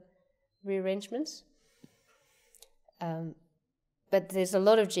the rearrangements. But there's a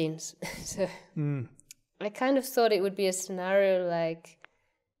lot of genes. So I kind of thought it would be a scenario like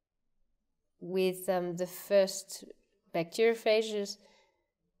with the first bacteriophages,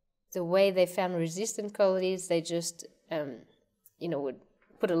 the way they found resistant colonies, they just, would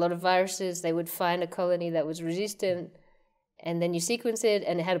put a lot of viruses, they would find a colony that was resistant, and then you sequence it,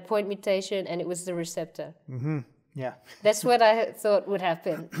 and it had a point mutation, and it was the receptor. Yeah. That's what I thought would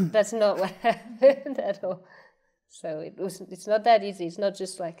happen. That's not what happened at all. So it's not that easy. It's not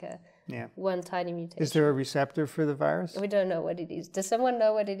just like one tiny mutation. Is there a receptor for the virus? We don't know what it is. Does someone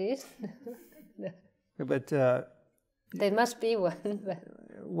know what it is? No. But there must be one.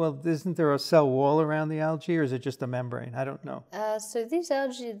 Well, isn't there a cell wall around the algae, or is it just a membrane? I don't know. So these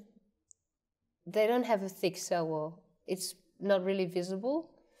algae, they don't have a thick cell wall. It's not really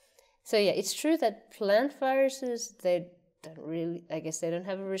visible. So yeah, it's true that plant viruses, they don't really, I guess they don't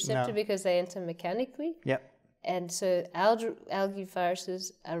have a receptor because they enter mechanically. Yep. And so algae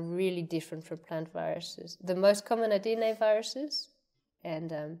viruses are really different from plant viruses. The most common are DNA viruses,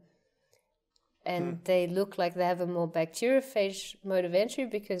 and they look like they have a more bacteriophage mode of entry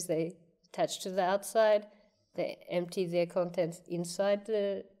because they attach to the outside, they empty their contents inside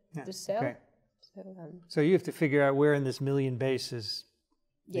the cell. Okay. So you have to figure out where in this million bases.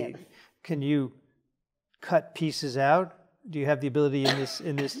 Can you cut pieces out? Do you have the ability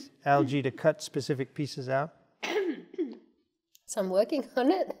in this algae to cut specific pieces out? So I'm working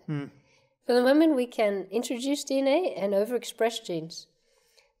on it. For the moment, we can introduce DNA and overexpress genes.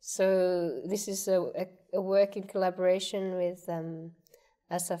 So this is a work in collaboration with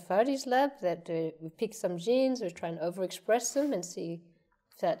Asaf Fardi's lab that we pick some genes, we try and overexpress them and see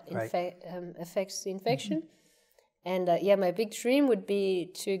if that affects the infection. And my big dream would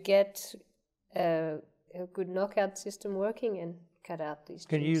be to get a good knockout system working and cut out these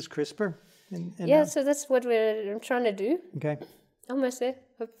Can genes. you use CRISPR? Yeah, so that's what I'm trying to do. Okay. Almost there.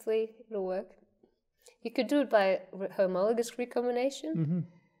 Hopefully it'll work. You could do it by homologous recombination. Mm-hmm.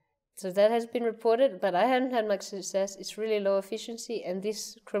 So that has been reported, but I haven't had much success. It's really low efficiency, and this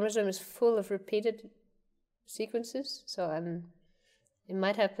chromosome is full of repeated sequences. So it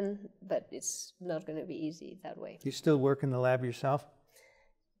might happen, but it's not going to be easy that way. You still work in the lab yourself?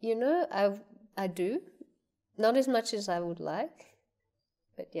 You know, I do. Not as much as I would like,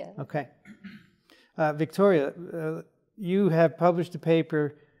 but yeah. Okay. Victoria, you have published a paper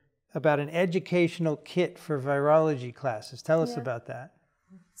about an educational kit for virology classes. Tell us about that.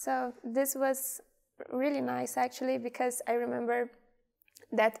 So this was really nice, actually, because I remember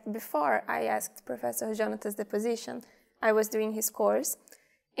that before I asked Professor Jonathan's deposition, I was doing his course,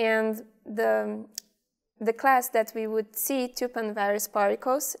 and the class that we would see Tupan virus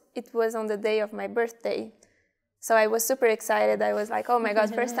particles, it was on the day of my birthday. So I was super excited. I was like, oh my God,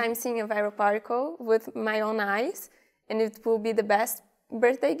 first time seeing a viral particle with my own eyes, and it will be the best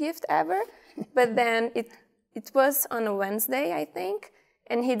birthday gift ever. But then it was on a Wednesday, I think,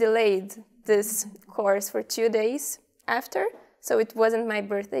 and he delayed this course for 2 days after. So it wasn't my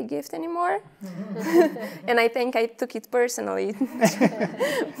birthday gift anymore. And I think I took it personally.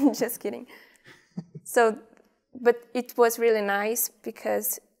 Just kidding. So, but it was really nice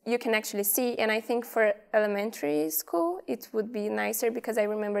because you can actually see, and I think for elementary school, it would be nicer because I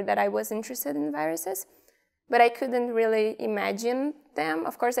remember that I was interested in viruses, but I couldn't really imagine them.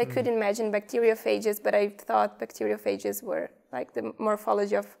 Of course, I could imagine bacteriophages, but I thought bacteriophages were like the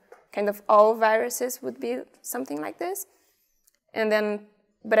morphology of kind of all viruses would be something like this. And then,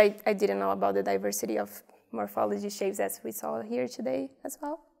 but I didn't know about the diversity of morphology shapes as we saw here today as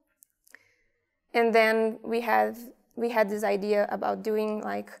well. And then we had this idea about doing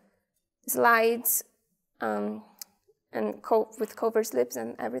like slides and with cover slips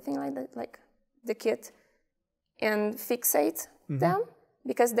and everything like that, like the kit, and fixate them,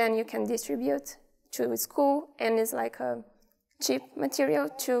 because then you can distribute to school, and it's like a cheap material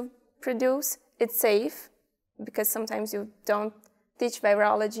to produce. It's safe, because sometimes you don't teach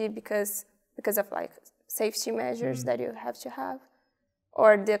virology because of like safety measures that you have to have,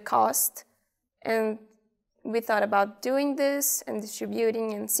 or the cost. And we thought about doing this and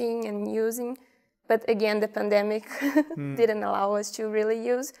distributing and seeing and using, but again, the pandemic didn't allow us to really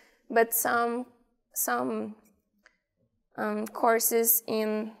use. But some courses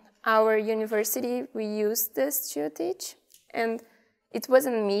in our university, we used this to teach, and it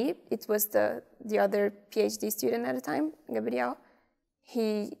wasn't me, it was the other PhD student at the time, Gabriel.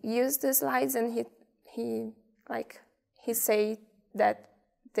 He used the slides, and he said that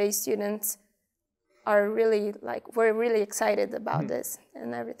the students are really were really excited about this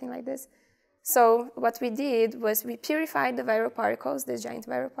and everything like this. So what we did was we purified the viral particles, the giant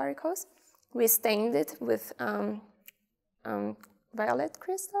viral particles. We stained it with violet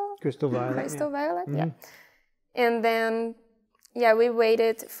crystal? Crystal violet. Crystal violet, yeah. And then, we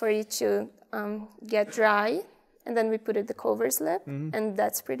waited for it to get dry, and then we put it the cover slip, and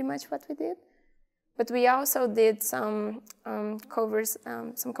that's pretty much what we did. But we also did some cover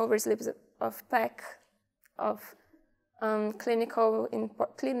slips of pack of clinically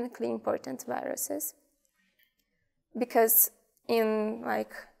important viruses, because in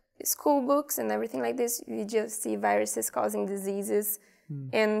school books and everything like this, you just see viruses causing diseases,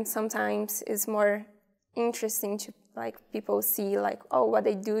 and sometimes it's more interesting to people see what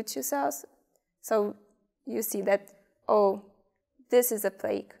they do to cells. So you see that, this is a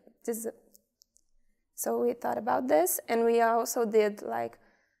plague. So we thought about this, and we also did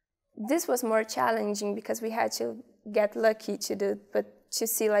this was more challenging because we had to get lucky to do, but to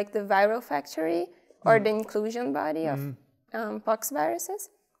see the viral factory or the inclusion body of pox viruses.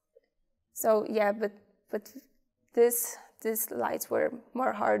 So but these slides were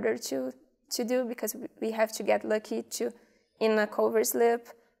more harder to do because we have to get lucky to, in a cover slip,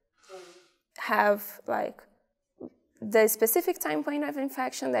 have the specific time point of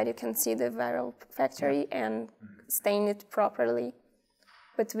infection that you can see the viral factory and stain it properly.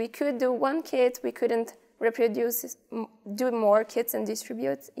 But we could do one kit. We couldn't do more kits and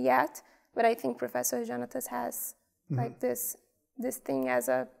distribute yet. But I think Professor Jonathan has this thing as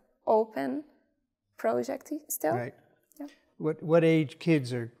a open project still. Right. Yeah. What age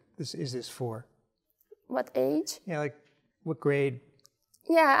kids is this for? What age? Yeah, what grade?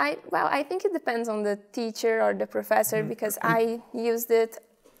 Yeah, I think it depends on the teacher or the professor, because I used it,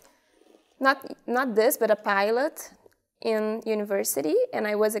 not this, but a pilot in university, and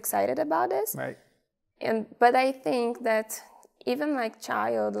I was excited about this. Right. But I think that even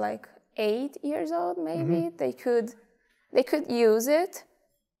child 8 years old, maybe they could they could use it,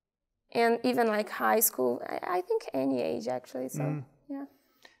 and even like high school, I think any age actually, so yeah.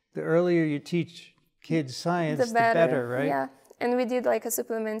 The earlier you teach kids science, the better, right? Yeah, and we did like a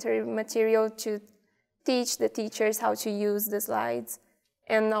supplementary material to teach the teachers how to use the slides,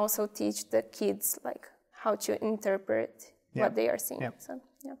 and also teach the kids like how to interpret what they are seeing. So,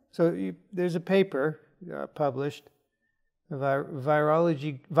 yeah. So there's a paper published,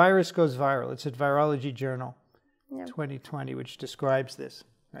 Virology, Virus Goes Viral. It's at Virology Journal, 2020, which describes this,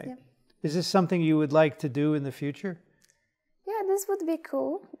 right? Yeah. Is this something you would like to do in the future? Yeah, this would be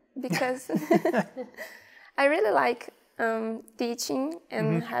cool, because I really like teaching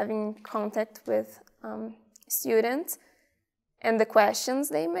and having contact with students and the questions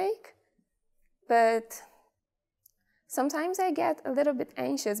they make. But sometimes I get a little bit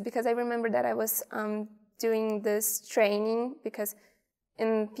anxious, because I remember that I was doing this training, because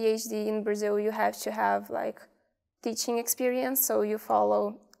in PhD in Brazil you have to have like teaching experience, so you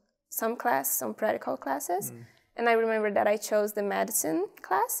follow some practical classes. And I remember that I chose the medicine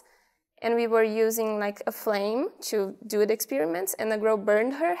class, and we were using like a flame to do the experiments, and the girl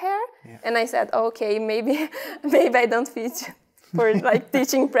burned her hair. And I said, okay, maybe I don't fit for like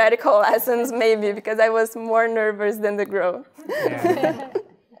teaching practical lessons, maybe, because I was more nervous than the girl.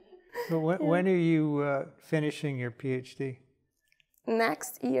 So when are you finishing your PhD?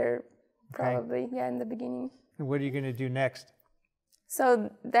 Next year, probably, in the beginning. And what are you going to do next?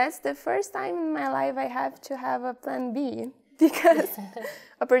 So that's the first time in my life I have to have a plan B, because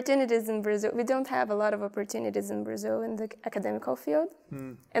opportunities in Brazil, we don't have a lot of opportunities in Brazil in the academical field.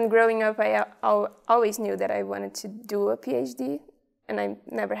 And growing up, I always knew that I wanted to do a PhD, and I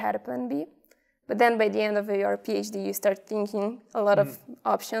never had a plan B. But then by the end of your PhD, you start thinking a lot of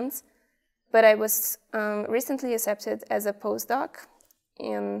options. But I was recently accepted as a postdoc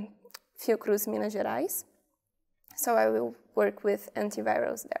in Queiroz, Minas Gerais. So I will work with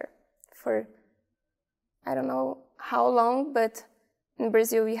antivirals there for, I don't know how long, but in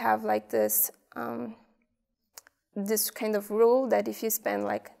Brazil we have like this this kind of rule that if you spend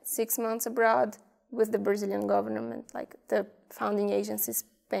like 6 months abroad with the Brazilian government, like the founding agencies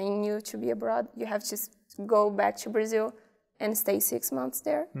paying you to be abroad, you have to go back to Brazil and stay 6 months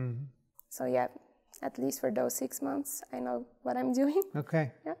there. So yeah, at least for those 6 months, I know what I'm doing.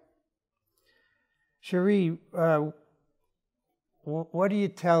 Okay. Yeah. Sheree, what do you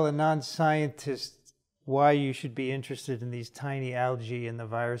tell a non-scientist why you should be interested in these tiny algae and the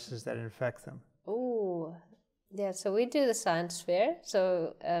viruses that infect them? Oh, yeah. So we do the science fair.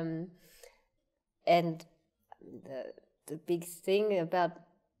 So and the big thing about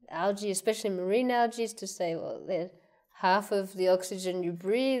algae, especially marine algae, is to say, well, half of the oxygen you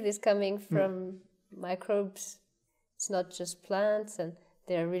breathe is coming from microbes. It's not just plants, and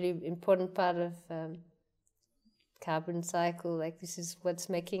they're a really important part of carbon cycle. Like, this is what's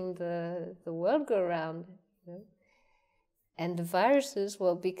making the world go around. You know? And the viruses,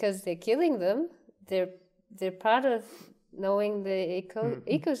 well, because they're killing them, they're part of knowing the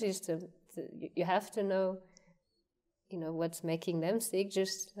ecosystem. You have to know, what's making them sick,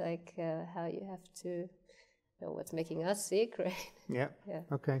 just like how you have to know what's making us sick, right? Yeah. Yeah.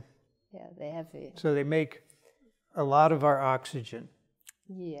 Okay. Yeah, they have. So they make a lot of our oxygen.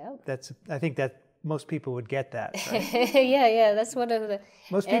 Yeah. I think that most people would get that, right? Yeah, that's one of the...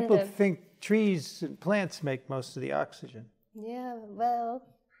 Most people think trees and plants make most of the oxygen. Yeah, well,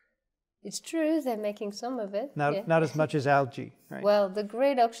 it's true, they're making some of it. Not as much as algae, right? Well, the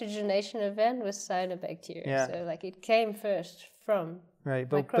great oxygenation event was cyanobacteria. Yeah. So, it came first from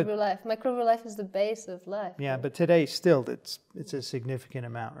microbial life. Microbial life is the base of life. Yeah, but today still it's a significant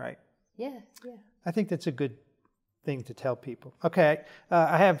amount, right? Yeah. I think that's a good thing to tell people. Okay,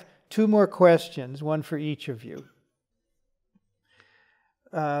 I have 2 more questions, one for each of you.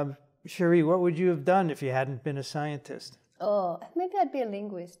 Sheree, what would you have done if you hadn't been a scientist? Oh, maybe I'd be a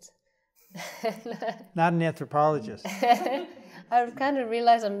linguist. Not an anthropologist. I kind of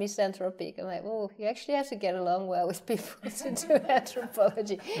realize I'm misanthropic. I'm like, oh, you actually have to get along well with people to do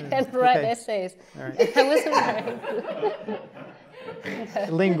anthropology and write essays. All right. I wasn't very good.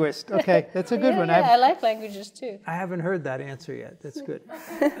 Linguist. Okay, that's a good one. Yeah, I like languages too. I haven't heard that answer yet. That's good.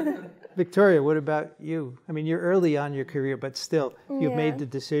 Victoria, what about you? I mean, you're early on in your career, but still, you've made the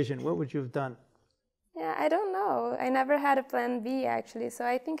decision. What would you have done? Yeah, I don't know. I never had a plan B, actually, so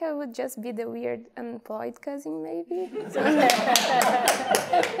I think I would just be the weird unemployed cousin, maybe.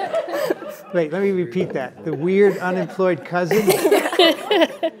 Wait, let me repeat that. The weird unemployed cousin?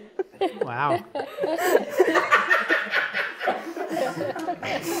 Wow.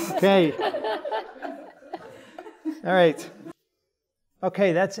 Okay. All right.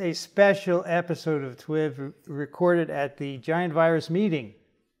 Okay, that's a special episode of TWiV recorded at the Giant Virus meeting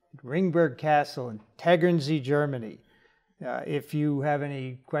at Ringberg Castle in Tegernsee, Germany. If you have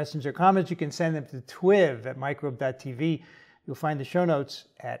any questions or comments, you can send them to twiv@microbe.tv. You'll find the show notes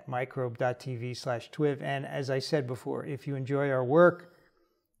at microbe.tv/TWiV. And as I said before, if you enjoy our work,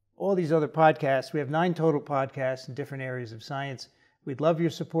 all these other podcasts, we have 9 total podcasts in different areas of science. We'd love your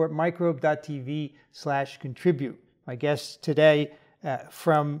support, microbe.tv/contribute. My guest today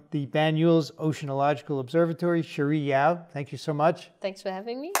from the Banyuls Oceanological Observatory, Sheree Yao. Thank you so much. Thanks for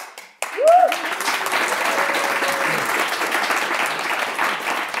having me.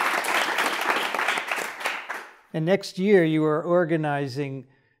 And next year you are organizing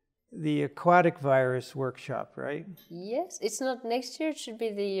the aquatic virus workshop, right? Yes, it's not next year, it should be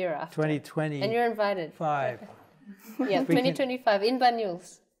the year after. 2020. And you're invited. 5. Yeah, 2025 in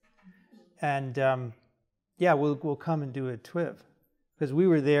Banyuls. And yeah, we'll come and do a TWiV. Because we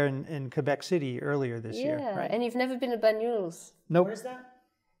were there in Quebec City earlier this year, right? And you've never been to Banyuls. Nope. Where's that?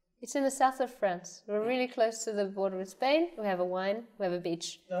 It's in the south of France. We're really close to the border with Spain. We have a wine, we have a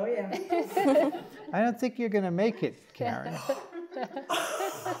beach. Oh, yeah. I don't think you're going to make it, Karen.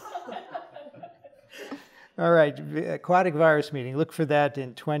 All right, aquatic virus meeting. Look for that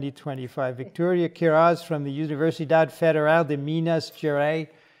in 2025. Victoria Queiroz from the Universidad Federal de Minas Gerais.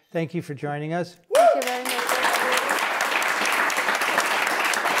 Thank you for joining us. Thank you very much.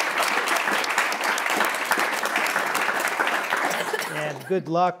 And good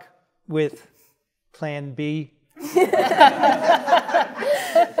luck with Plan B. Thank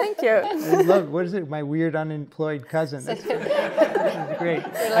you. I love, what is it? My weird unemployed cousin. That's great.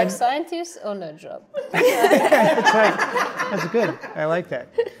 You're like scientists or no job. That's right. That's good. I like that.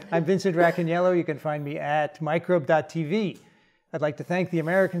 I'm Vincent Racaniello. You can find me at microbe.tv. I'd like to thank the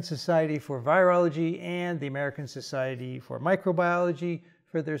American Society for Virology and the American Society for Microbiology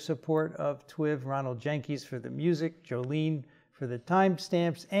for their support of TWiV, Ronald Jenkins for the music, Jolene for the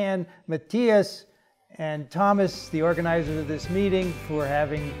timestamps, and Matthias and Thomas, the organizers of this meeting, for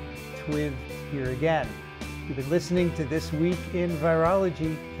having TWiV here again. You've been listening to This Week in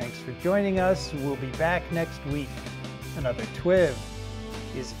Virology. Thanks for joining us. We'll be back next week. Another TWiV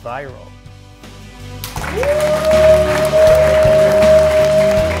is viral.